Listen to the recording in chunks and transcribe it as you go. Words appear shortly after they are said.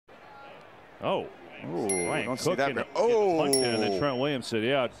Oh. Ooh, Ryan don't Cook see that. getting Oh. punched in, and then Trent Williams said,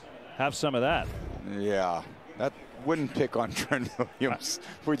 yeah, have some of that. Yeah, that wouldn't pick on Trent Williams.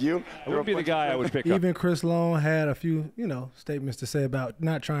 Would you? It would be the guy I would pick up. Even Chris Long had a few, statements to say about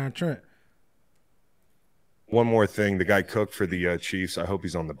not trying Trent. One more thing, the guy Cook for the Chiefs, I hope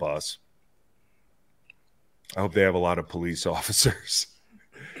he's on the bus. I hope they have a lot of police officers.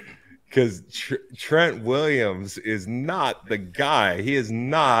 Because Trent Williams is not the guy. He is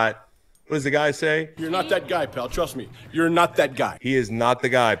not. What does the guy say? You're not that guy, pal. Trust me. You're not that guy. He is not the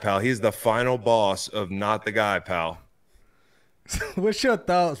guy, pal. He's the final boss of not the guy, pal. What's your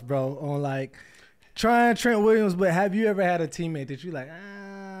thoughts, bro, on like trying Trent Williams, but have you ever had a teammate that you like,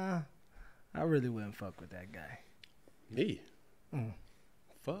 I really wouldn't fuck with that guy? Me?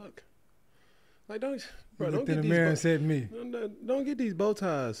 Fuck. Like, don't Looked in the mirror and said me. Don't get these bow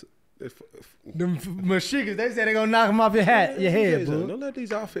ties. Them Mashikas, they said they gonna knock them off your head, bro. Don't let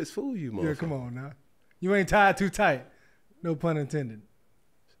these outfits fool you, motherfucker. Yeah, come on now. You ain't tied too tight. No pun intended.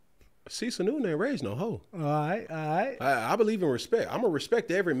 See, Sanu ain't raised no hoe. All right. I believe in respect. I'm going to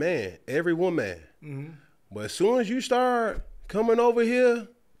respect every man, every woman. Mm-hmm. But as soon as you start coming over here,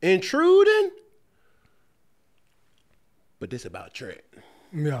 intruding, but this about Trent.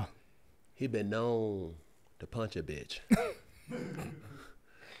 Yeah. He been known to punch a bitch.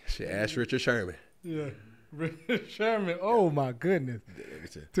 Shit, ask Richard Sherman. Yeah. Richard Sherman. Oh, my goodness.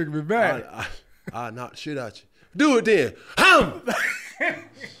 Took me back. I'll knock the shit out you. Do it then. Hum!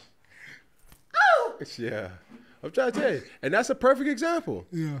 Yeah. I'm trying to tell you. And that's a perfect example.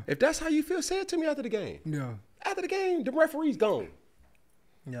 Yeah. If that's how you feel, say it to me after the game. Yeah. After the game, the referee's gone.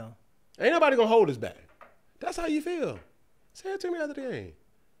 Yeah. Ain't nobody going to hold us back. That's how you feel. Say it to me after the game.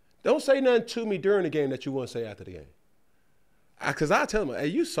 Don't say nothing to me during the game that you want to say after the game. Because I tell them, hey,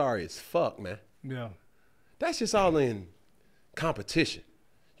 you sorry as fuck, man. Yeah. That's just all in competition.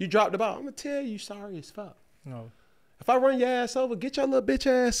 You dropped the ball. I'm going to tell you sorry as fuck. No. If I run your ass over, get your little bitch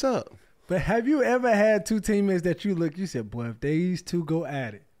ass up. But have you ever had two teammates that you said, boy, if these two go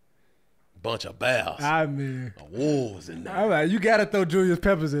at it. Bunch of bears. I mean. Wolves in there. All right, you got to throw Julius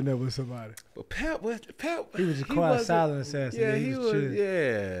Peppers in there with somebody. But Pep, he was a quiet, silent assassin. Yeah, he was chill.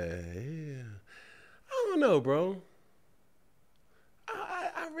 Yeah. I don't know, bro.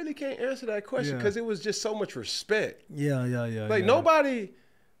 I really can't answer that question because it was just so much respect. Yeah. Like nobody,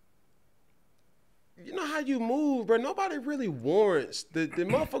 you know how you move, bro. Nobody really warrants the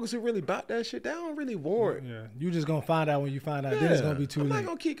motherfuckers who really bought that shit. They don't really warrant. Yeah, you just gonna find out when you find out. Then it's gonna be too late. I'm not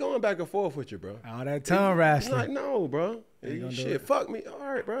gonna keep going back and forth with you, bro. All that tongue wrestling. Like no, bro. Shit, fuck me. All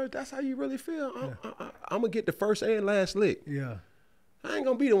right, bro. That's how you really feel. I'm gonna get the first and last lick. Yeah. I ain't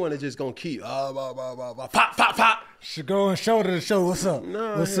gonna be the one that just gonna keep pop. Should go and shoulder to shoulder. What's up?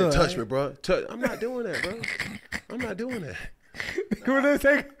 No, what's up? Touch me, bro. I'm not doing that, bro. I'm not doing that. Come on,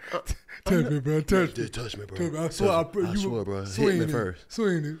 take. Touch me, bro. Touch me. Touch me, bro. Touch me. I swear, bro. Swing Hit me first.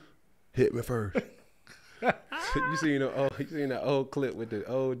 Swing it. Hit me first. You seen that old clip with the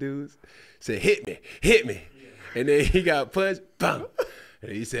old dudes? Said, hit me. And then he got punched. Bam.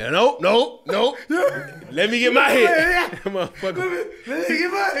 And he said, nope. Let me get my hit. Motherfucker. Let me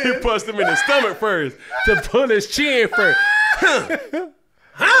get my hit. He punched him in the stomach first to pull his chin first. Yeah,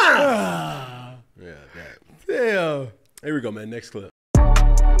 that. Damn. Here we go, man. Next clip.